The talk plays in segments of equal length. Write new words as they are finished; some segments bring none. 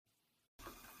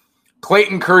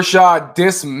Clayton Kershaw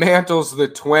dismantles the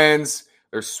Twins.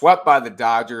 They're swept by the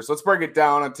Dodgers. Let's break it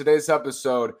down on today's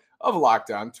episode of Locked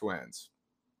On Twins.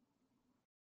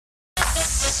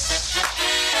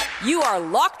 You are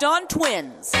Locked On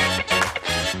Twins,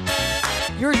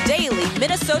 your daily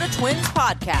Minnesota Twins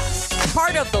podcast,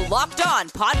 part of the Locked On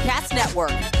Podcast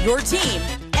Network, your team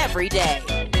every day.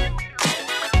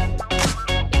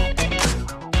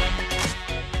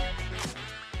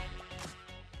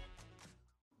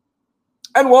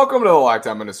 And welcome to the Locked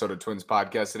On Minnesota Twins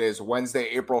podcast. Today is Wednesday,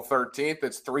 April 13th.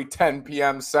 It's 3:10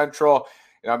 p.m. Central.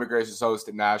 And I'm your gracious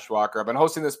host, Nash Walker. I've been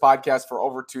hosting this podcast for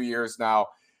over 2 years now.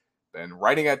 Been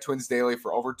writing at Twins Daily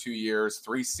for over 2 years,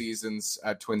 3 seasons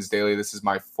at Twins Daily. This is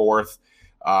my 4th.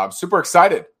 I'm super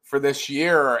excited for this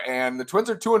year. And the Twins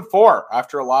are 2-4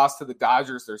 after a loss to the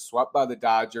Dodgers. They're swept by the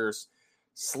Dodgers.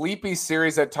 Sleepy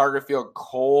series at Target Field,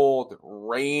 cold,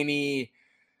 rainy.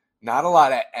 Not a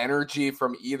lot of energy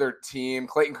from either team.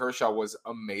 Clayton Kershaw was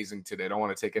amazing today. Don't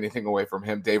want to take anything away from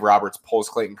him. Dave Roberts pulls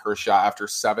Clayton Kershaw after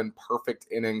 7 perfect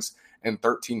innings and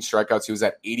 13 strikeouts. He was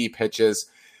at 80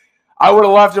 pitches. I would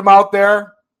have left him out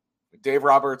there. Dave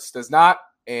Roberts does not.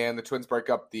 And the Twins break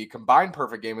up the combined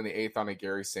perfect game in the 8th on a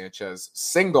Gary Sanchez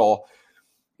single.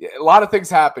 A lot of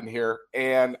things happen here,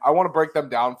 and I want to break them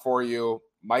down for you.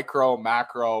 Micro,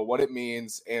 macro, what it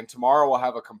means. And tomorrow we'll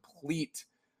have a complete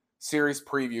series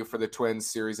preview for the Twins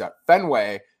series at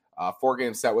Fenway,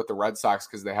 4-game set with the Red Sox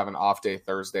because they have an off day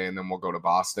Thursday, and then we'll go to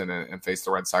Boston and face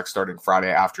the Red Sox starting Friday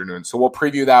afternoon. So we'll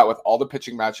preview that with all the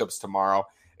pitching matchups tomorrow.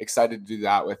 Excited to do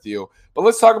that with you. But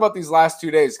let's talk about these last 2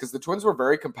 days because the Twins were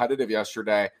very competitive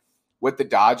yesterday with the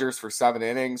Dodgers for 7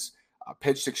 innings,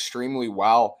 pitched extremely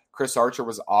well. Chris Archer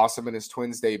was awesome in his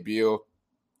Twins debut.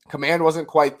 Command wasn't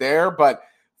quite there, but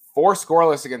 4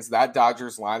 scoreless against that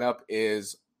Dodgers lineup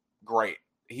is great.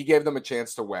 He gave them a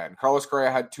chance to win. Carlos Correa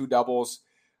had 2 doubles.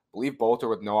 I believe both are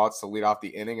with no outs to lead off the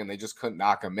inning, and they just couldn't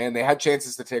knock him in. They had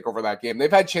chances to take over that game. They've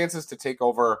had chances to take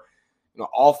over,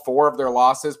 all 4 of their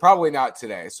losses. Probably not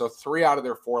today. So 3 out of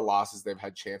their 4 losses, they've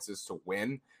had chances to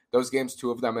win. Those games,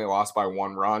 2 of them, they lost by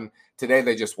 1 run. Today,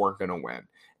 they just weren't going to win.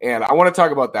 And I want to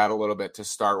talk about that a little bit to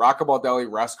start. Rocco Baldelli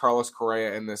rests Carlos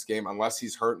Correa in this game, unless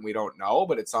he's hurt, and we don't know.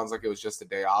 But it sounds like it was just a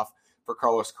day off for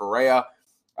Carlos Correa.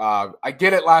 I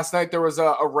get it. Last night there was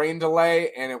a rain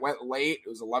delay and it went late. It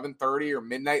was 11:30 or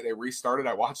midnight. They restarted.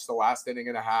 I watched the last inning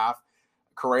and a half.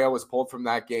 Correa was pulled from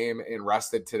that game and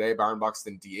rested today. Byron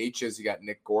Buxton DHs. You got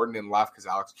Nick Gordon in left because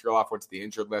Alex Kirilloff went to the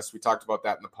injured list. We talked about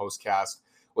that in the postcast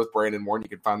with Brandon Moore. You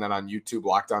can find that on YouTube,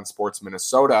 Locked On Sports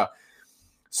Minnesota.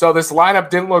 So this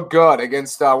lineup didn't look good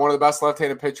against one of the best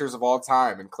left-handed pitchers of all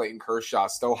time, and Clayton Kershaw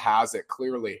still has it.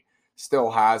 Clearly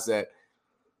still has it.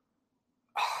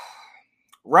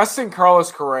 Resting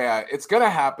Carlos Correa, it's going to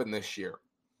happen this year.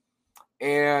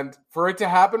 And for it to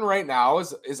happen right now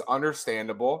is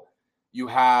understandable. You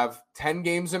have 10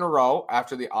 games in a row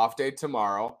after the off day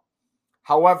tomorrow.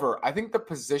 However, I think the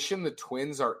position the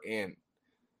Twins are in,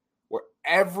 where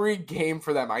every game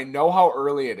for them, I know how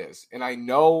early it is, and I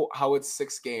know how it's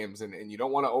 6 games, and you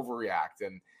don't want to overreact.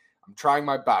 And I'm trying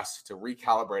my best to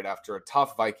recalibrate after a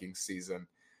tough Vikings season,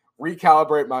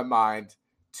 recalibrate my mind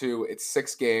to it's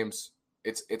 6 games.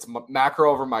 It's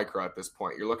macro over micro at this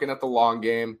point. You're looking at the long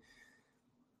game.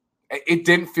 It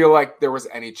didn't feel like there was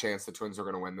any chance the Twins were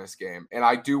going to win this game. And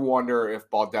I do wonder if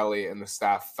Baldelli and the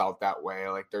staff felt that way.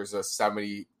 Like there's a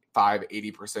 75,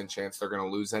 80% chance they're going to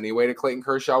lose anyway to Clayton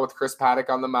Kershaw with Chris Paddock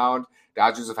on the mound.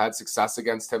 Dodgers have had success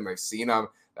against him. They've seen him.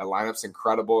 That lineup's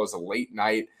incredible. It was a late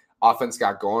night. Offense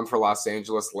got going for Los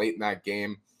Angeles late in that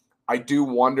game. I do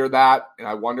wonder that, and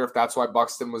I wonder if that's why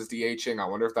Buxton was DHing. I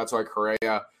wonder if that's why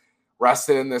Correa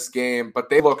rested in this game, but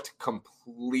they looked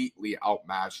completely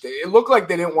outmatched. It looked like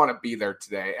they didn't want to be there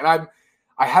today. And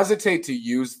I hesitate to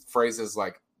use phrases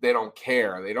like they don't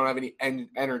care. They don't have any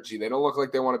energy. They don't look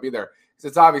like they want to be there. Because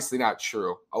it's obviously not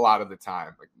true a lot of the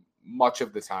time. Like much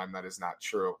of the time, that is not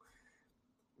true.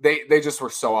 They just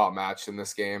were so outmatched in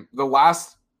this game. The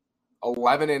last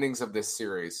 11 innings of this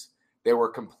series, they were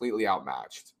completely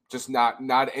outmatched. Just not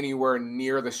anywhere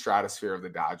near the stratosphere of the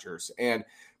Dodgers. And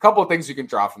a couple of things you can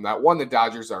draw from that. One, the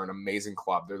Dodgers are an amazing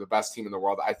club. They're the best team in the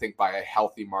world, I think, by a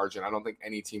healthy margin. I don't think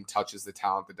any team touches the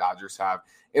talent the Dodgers have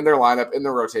in their lineup, in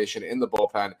their rotation, in the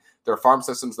bullpen. Their farm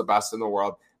system's the best in the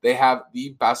world. They have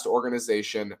the best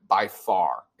organization by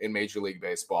far in Major League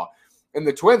Baseball. And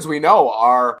the Twins, we know,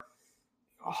 are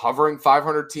a hovering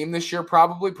 500 team this year,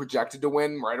 probably projected to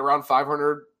win right around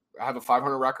 500, have a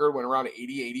 500 record, win around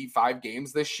 80, 85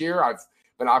 games this year. I've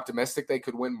been optimistic they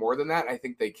could win more than that. I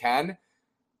think they can.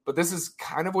 But this is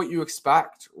kind of what you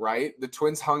expect, right? The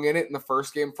Twins hung in it in the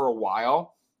first game for a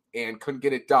while and couldn't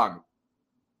get it done.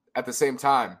 at the same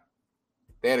time,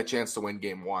 they had a chance to win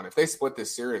game one. If they split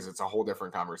this series, it's a whole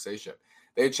different conversation.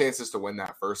 They had chances to win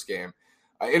that first game.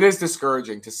 It is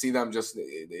discouraging to see them just –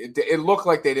 it looked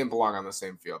like they didn't belong on the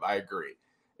same field. I agree.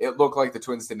 It looked like the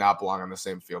Twins did not belong on the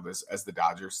same field as the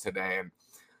Dodgers today. And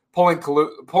pulling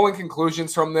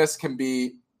conclusions from this can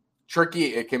be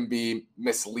tricky. It can be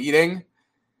misleading.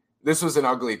 This was an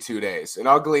ugly 2 days, an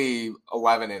ugly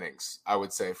 11 innings, I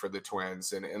would say, for the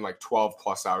Twins, and like 12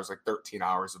 plus hours, like 13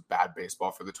 hours of bad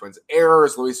baseball for the Twins.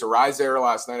 Errors, Luis Arraez error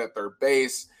last night at third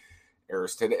base,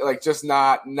 errors today, like just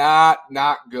not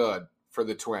good for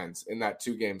the Twins in that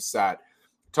 2-game set.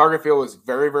 Target field was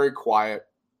very, very quiet.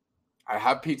 I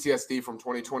have PTSD from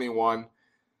 2021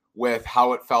 with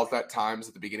how it felt at times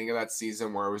at the beginning of that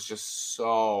season where it was just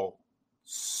so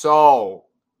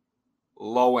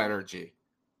low energy.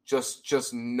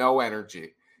 Just no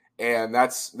energy. And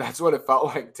that's what it felt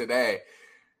like today.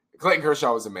 Clayton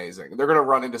Kershaw was amazing. They're going to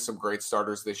run into some great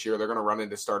starters this year. They're going to run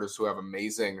into starters who have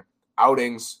amazing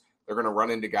outings. They're going to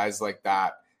run into guys like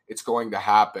that. It's going to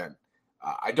happen.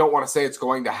 I don't want to say it's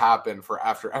going to happen for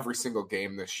after every single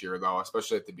game this year, though,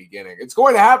 especially at the beginning. It's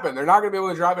going to happen. They're not going to be able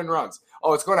to drive in runs.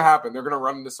 Oh, it's going to happen. They're going to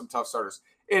run into some tough starters.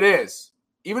 It is.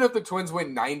 Even if the Twins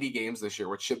win 90 games this year,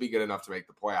 which should be good enough to make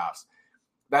the playoffs,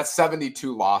 that's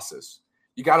 72 losses.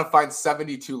 You got to find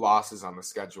 72 losses on the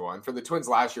schedule. And for the Twins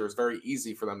last year, it was very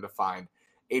easy for them to find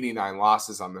 89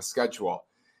 losses on the schedule.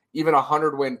 Even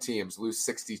 100-win teams lose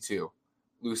 62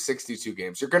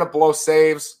 games. You're going to blow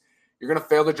saves. You're going to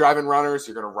fail to drive in runners.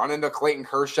 You're going to run into Clayton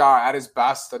Kershaw at his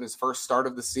best in his first start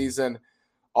of the season.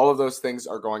 All of those things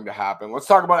are going to happen. Let's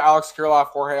talk about Alex Kirilloff,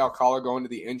 Jorge Alcala going to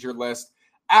the injured list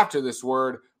after this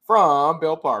word from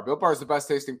Built Bar. Built Bar is the best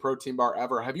tasting protein bar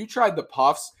ever. Have you tried the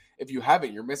Puffs? If you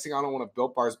haven't, you're missing out on one of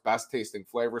Built Bar's best tasting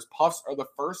flavors. Puffs are the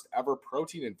first ever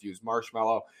protein infused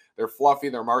marshmallow. They're fluffy,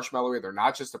 they're marshmallowy, they're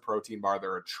not just a protein bar,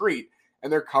 they're a treat,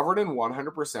 and they're covered in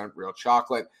 100% real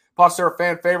chocolate. Puffs are a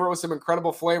fan favorite with some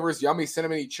incredible flavors: yummy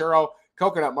cinnamon churro,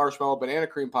 coconut marshmallow, banana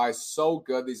cream pie. So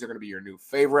good. These are going to be your new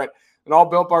favorite. And all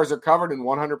Built Bars are covered in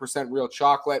 100% real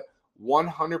chocolate.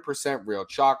 100% real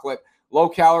chocolate. Low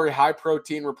calorie, high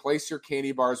protein. Replace your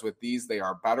candy bars with these. They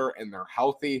are better and they're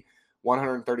healthy.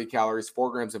 130 calories, 4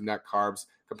 grams of net carbs.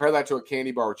 Compare that to a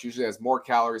candy bar, which usually has more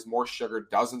calories, more sugar,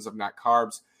 dozens of net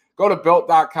carbs. Go to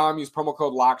Built.com, use promo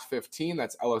code LOCKED15,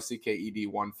 that's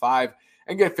LOCKED15,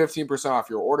 and get 15%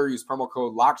 off your order. Use promo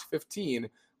code LOCKED15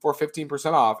 for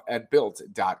 15% off at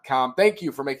Built.com. Thank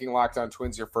you for making Locked On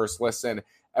Twins your first listen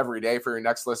every day. For your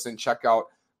next listen, check out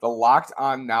the Locked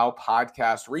On Now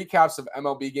podcast, recaps of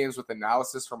MLB games with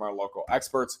analysis from our local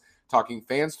experts, talking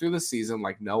fans through the season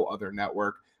like no other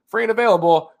network. Free and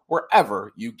available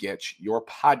wherever you get your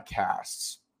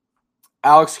podcasts.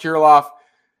 Alex Kirilloff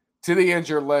to the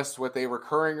injured list with a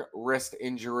recurring wrist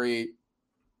injury.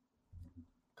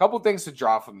 Couple things to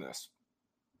draw from this.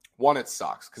 One, it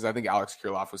sucks because I think Alex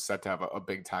Kirilloff was set to have a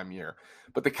big-time year.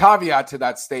 But the caveat to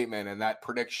that statement and that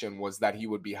prediction was that he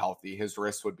would be healthy. His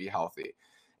wrist would be healthy.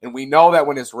 And we know that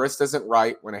when his wrist isn't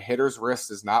right, when a hitter's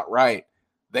wrist is not right,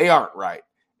 they aren't right.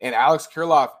 And Alex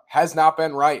Kirilloff has not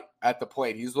been right at the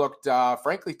plate. He's looked,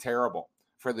 frankly, terrible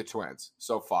for the Twins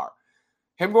so far.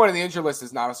 Him going to the injured list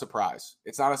is not a surprise.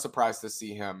 It's not a surprise to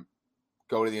see him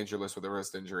go to the injured list with a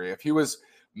wrist injury. If he was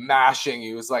mashing,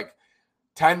 he was like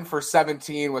 10 for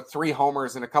 17 with 3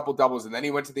 homers and a couple doubles, and then he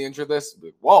went to the injured list,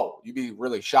 whoa, you'd be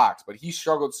really shocked. But he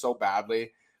struggled so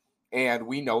badly, and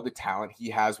we know the talent he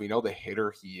has. We know the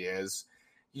hitter he is.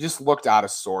 He just looked out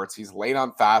of sorts. He's late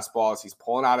on fastballs. He's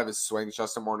pulling out of his swings.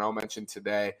 Justin Morneau mentioned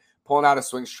today, pulling out of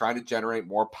swings, trying to generate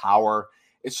more power.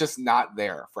 It's just not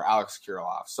there for Alex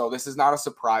Kirilloff. So this is not a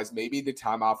surprise. Maybe the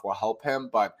time off will help him,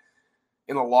 but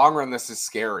in the long run, this is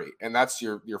scary. And that's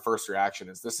your first reaction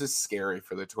is this is scary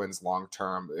for the Twins long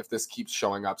term. If this keeps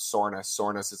showing up, soreness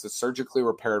is a surgically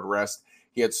repaired wrist.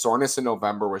 He had soreness in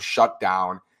November, was shut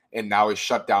down, and now he's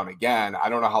shut down again. I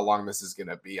don't know how long this is going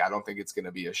to be. I don't think it's going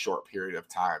to be a short period of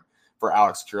time for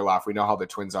Alex Kirilloff. We know how the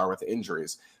Twins are with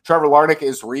injuries. Trevor Larnach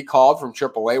is recalled from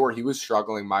AAA where he was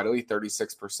struggling mightily,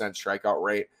 36% strikeout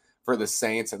rate for the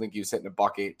Saints. I think he was hitting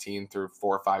 $118 through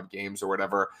 4 or 5 games or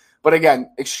whatever. But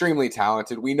again, extremely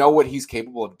talented. We know what he's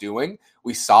capable of doing.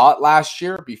 We saw it last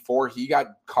year before he got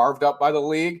carved up by the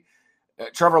league.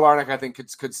 Trevor Larnach, I think,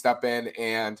 could step in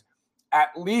and at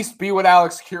least be what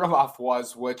Alex Kirilloff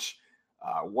was, which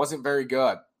wasn't very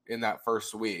good in that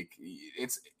first week.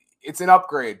 It's an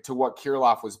upgrade to what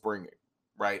Kirilloff was bringing,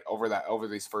 right, over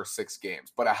these first 6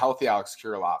 games. But a healthy Alex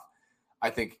Kirilloff,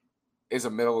 I think, is a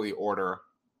middle of the order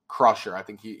crusher. I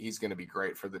think he's going to be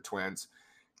great for the Twins.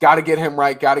 Got to get him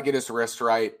right. Got to get his wrist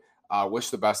right. Wish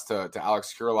the best to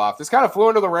Alex Kirilloff. This kind of flew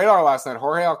under the radar last night.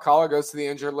 Jorge Alcala goes to the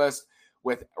injured list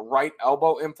with right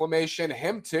elbow inflammation.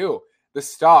 Him too. The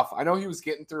stuff. I know he was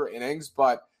getting through innings,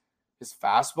 but his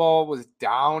fastball was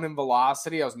down in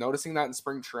velocity. I was noticing that in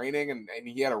spring training, and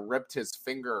he had ripped his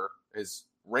finger, his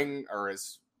ring or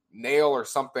his nail or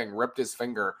something, ripped his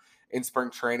finger in spring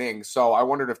training. So I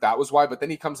wondered if that was why, but then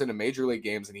he comes into major league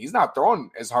games and he's not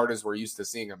throwing as hard as we're used to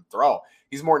seeing him throw.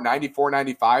 He's more 94,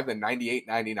 95 than 98,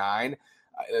 99.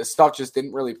 Stuff just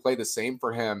didn't really play the same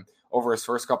for him over his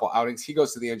first couple outings. He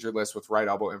goes to the injured list with right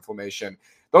elbow inflammation.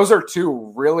 Those are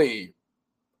two really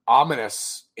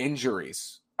ominous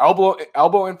injuries.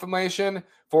 Elbow inflammation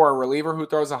for a reliever who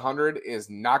throws 100 is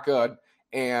not good.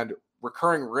 And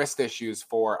recurring wrist issues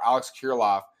for Alex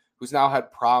Kirilloff, who's now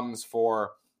had problems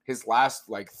for his last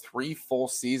 3 full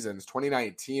seasons.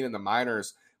 2019 in the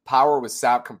minors, power was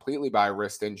sapped completely by a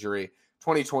wrist injury.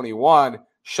 2021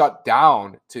 shut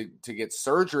down to get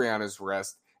surgery on his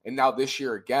wrist. And now this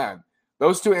year again.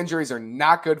 Those two injuries are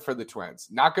not good for the Twins.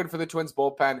 Not good for the Twins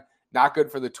bullpen. Not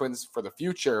good for the Twins for the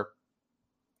future.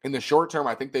 In the short term,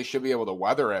 I think they should be able to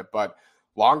weather it. But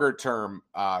longer term,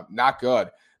 not good.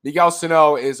 Miguel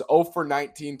Sano is 0 for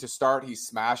 19 to start. He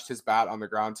smashed his bat on the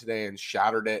ground today and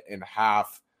shattered it in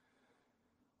half.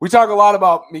 We talk a lot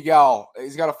about Miguel.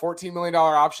 He's got a $14 million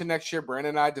option next year. Brandon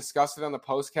and I discussed it on the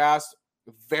postcast.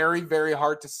 Very, very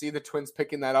hard to see the Twins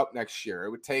picking that up next year.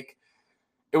 It would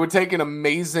take an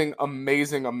amazing,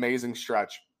 amazing, amazing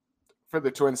stretch for the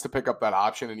Twins to pick up that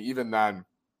option. And even then,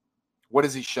 what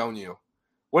has he shown you?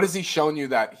 What has he shown you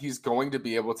that he's going to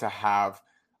be able to have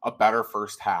a better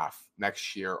first half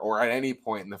next year or at any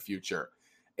point in the future?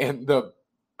 And the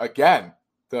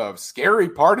scary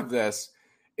part of this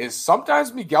is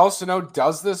sometimes Miguel Sano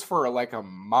does this for a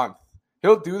month.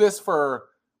 He'll do this for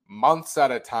months at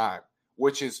a time,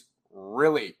 which is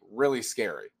really, really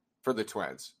scary for the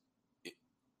Twins.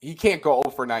 He can't go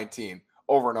 0 for 19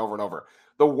 over and over and over.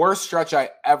 The worst stretch I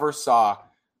ever saw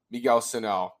Miguel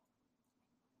Sano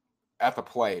at the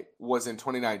plate was in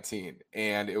 2019,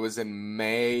 and it was in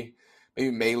May,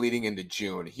 maybe May leading into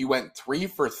June. He went 3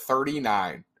 for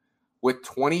 39 with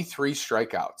 23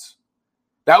 strikeouts.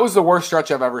 That was the worst stretch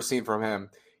I've ever seen from him.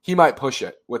 He might push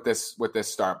it with this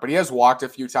start, but he has walked a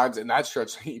few times. In that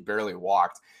stretch, he barely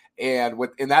walked. And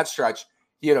in that stretch,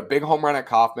 he had a big home run at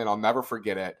Kauffman. I'll never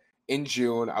forget it. In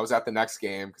June, I was at the next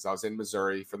game because I was in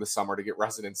Missouri for the summer to get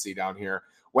residency down here.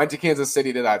 Went to Kansas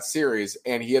City to that series,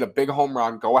 and he had a big home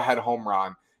run, go-ahead home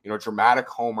run, dramatic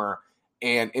homer,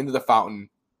 and into the fountain.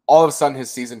 All of a sudden,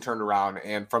 his season turned around,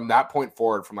 and from that point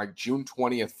forward, from June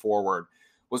 20th forward,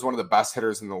 was one of the best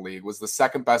hitters in the league, was the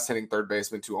second best hitting third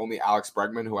baseman to only Alex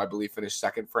Bregman, who I believe finished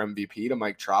second for MVP to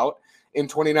Mike Trout in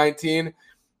 2019.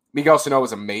 Miguel Sano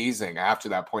was amazing after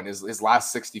that point. His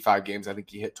last 65 games, I think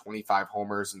he hit 25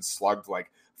 homers and slugged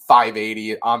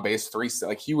 580 on base, 3.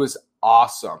 He was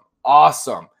awesome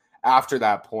after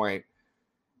that point.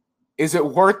 Is it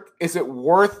worth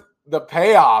the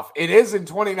payoff? It is in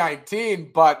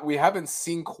 2019, but we haven't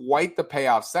seen quite the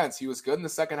payoff since. He was good in the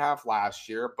second half last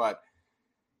year, but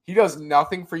he does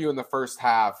nothing for you in the first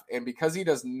half. And because he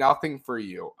does nothing for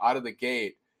you out of the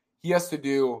gate, he has to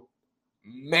do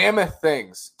mammoth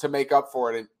things to make up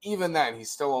for it. And even then,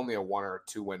 he's still only a 1 or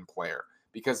 2 win player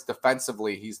because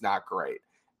defensively, he's not great.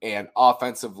 And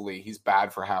offensively, he's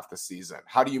bad for half the season.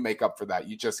 How do you make up for that?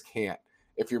 You just can't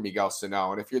if you're Miguel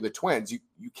Sano. And if you're the Twins, you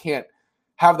can't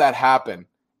have that happen,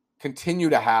 continue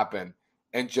to happen,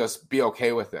 and just be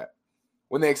okay with it.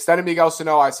 When they extended Miguel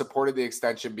Sano, I supported the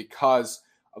extension because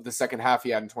of the second half he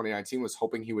had in 2019, was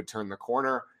hoping he would turn the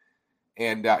corner.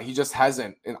 And he just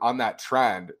hasn't on that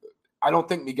trend. I don't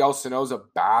think Miguel Sano's a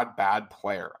bad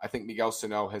player. I think Miguel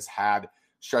Sano has had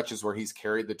stretches where he's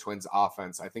carried the Twins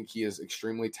offense. I think he is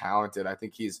extremely talented. I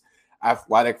think he's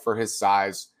athletic for his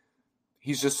size.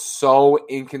 He's just so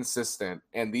inconsistent.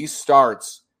 And these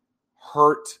starts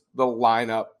hurt the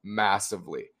lineup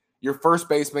massively. Your first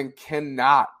baseman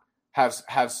cannot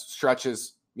have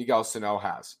stretches Miguel Sano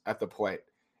has at the plate.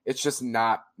 It's just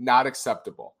not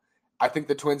acceptable. I think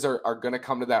the Twins are going to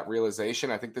come to that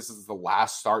realization. I think this is the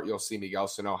last start you'll see Miguel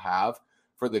Sano have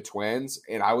for the Twins.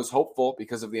 And I was hopeful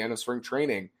because of the end of spring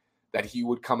training that he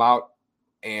would come out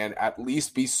and at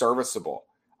least be serviceable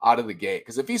out of the gate.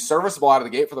 Because if he's serviceable out of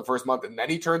the gate for the first month and then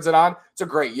he turns it on, it's a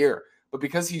great year. But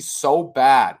because he's so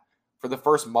bad for the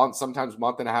first month, sometimes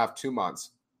month and a half, 2 months,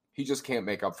 he just can't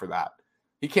make up for that.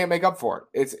 He can't make up for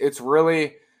it. It's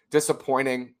really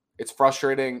disappointing. It's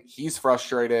frustrating. He's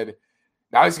frustrated.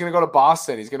 Now he's going to go to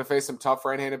Boston. He's going to face some tough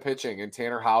right-handed pitching. And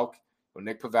Tanner Houck,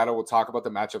 Nick Pivetta will talk about the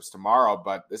matchups tomorrow,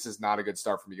 but this is not a good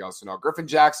start for Miguel Sano. Griffin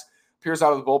Jax appears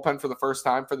out of the bullpen for the first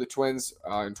time for the Twins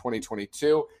in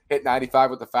 2022. Hit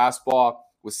 95 with the fastball,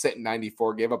 was sitting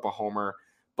 94, gave up a homer.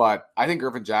 But I think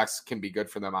Griffin Jax can be good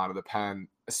for them out of the pen,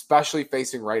 especially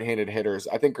facing right-handed hitters.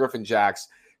 I think Griffin Jax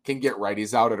can get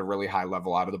righties out at a really high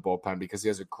level out of the bullpen because he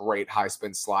has a great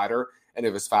high-spin slider. And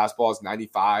if his fastball is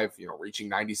 95, reaching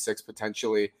 96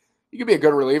 potentially, he could be a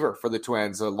good reliever for the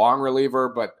Twins, a long reliever,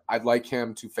 but I'd like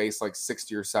him to face like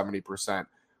 60 or 70%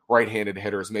 right-handed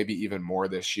hitters, maybe even more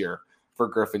this year for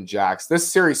Griffin Jax. This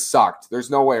series sucked. There's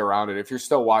no way around it. If you're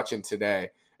still watching today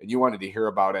and you wanted to hear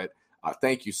about it,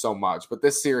 thank you so much. But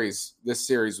this series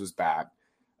was bad.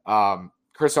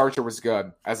 Chris Archer was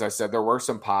good. As I said, there were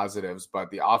some positives, but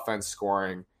the offense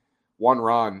scoring 1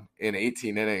 run in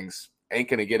 18 innings ain't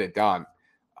going to get it done.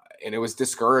 And it was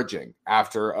discouraging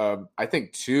after, I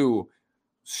think, 2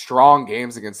 strong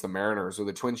games against the Mariners where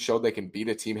the Twins showed they can beat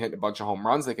a team hitting a bunch of home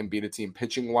runs. They can beat a team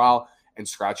pitching well and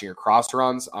scratching across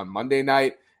runs on Monday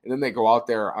night. And then they go out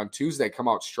there on Tuesday, come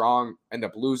out strong, end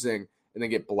up losing, and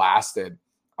then get blasted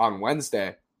on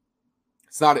Wednesday.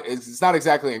 It's not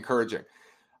exactly encouraging.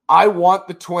 I want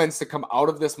the Twins to come out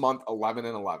of this month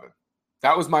 11-11.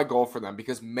 That was my goal for them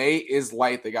because May is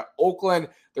light. They got Oakland.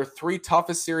 Their 3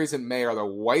 toughest series in May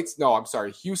are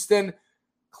Houston,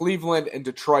 Cleveland, and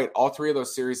Detroit. All 3 of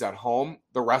those series at home.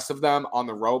 The rest of them on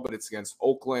the road, but it's against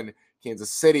Oakland,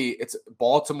 Kansas City. It's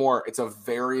Baltimore. It's a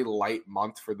very light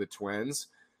month for the Twins.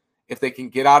 If they can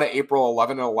get out of April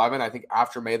 11-11, I think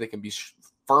after May they can be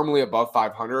firmly above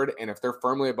 500. And if they're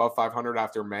firmly above 500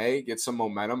 after May, get some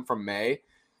momentum from May,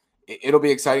 it'll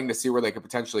be exciting to see where they could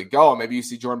potentially go. Maybe you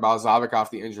see Jordan Balazovic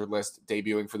off the injured list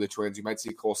debuting for the Twins. You might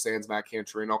see Cole Sands, Matt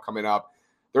Cantorino coming up.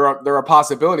 There are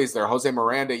possibilities there. Jose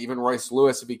Miranda, even Royce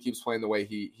Lewis, if he keeps playing the way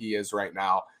he is right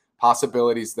now.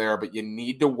 Possibilities there, but you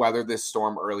need to weather this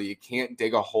storm early. You can't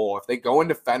dig a hole. If they go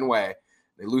into Fenway,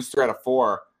 they lose 3 out of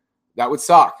 4, that would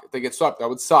suck. If they get swept, that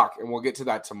would suck, and we'll get to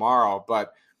that tomorrow.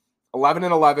 But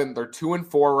 11-11, they're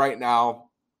 2-4 right now.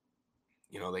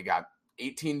 They got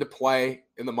 18 to play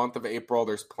in the month of April.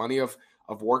 There's plenty of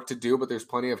work to do, but there's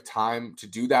plenty of time to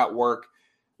do that work.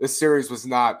 This series was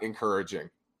not encouraging.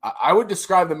 I would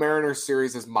describe the Mariners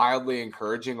series as mildly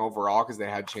encouraging overall because they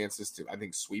had chances to, I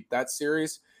think, sweep that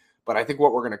series. But I think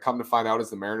what we're going to come to find out is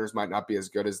the Mariners might not be as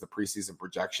good as the preseason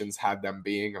projections had them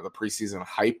being, or the preseason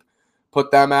hype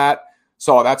put them at.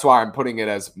 So that's why I'm putting it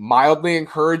as mildly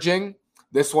encouraging.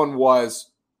 This one was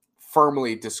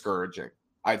firmly discouraging,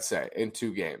 I'd say, in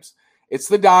 2 games. It's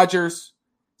the Dodgers.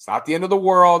 It's not the end of the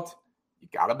world. You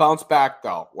got to bounce back,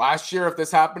 though. Last year, if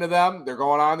this happened to them, they're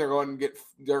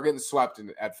getting swept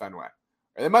at Fenway.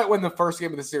 Or they might win the first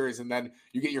game of the series, and then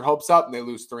you get your hopes up, and they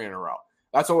lose 3 in a row.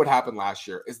 That's what would happen last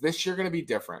year. Is this year going to be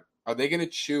different? Are they going to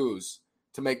choose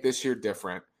to make this year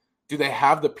different? Do they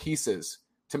have the pieces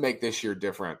to make this year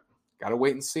different? Got to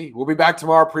wait and see. We'll be back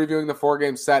tomorrow previewing the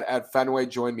 4-game set at Fenway.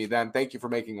 Join me then. Thank you for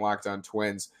making Locked On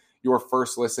Twins your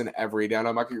first listen every day.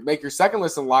 And make your second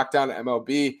listen Locked On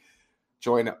MLB.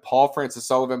 Join Paul Francis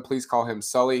Sullivan. Please call him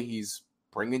Sully. He's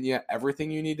bringing you everything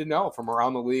you need to know from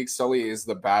around the league. Sully is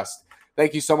the best.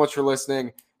 Thank you so much for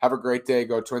listening. Have a great day.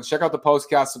 Go Twins. Check out the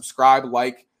postcast. Subscribe,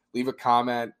 like, leave a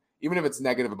comment. Even if it's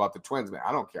negative about the Twins, man,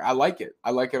 I don't care. I like it.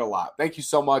 I like it a lot. Thank you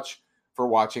so much for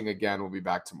watching again. We'll be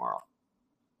back tomorrow.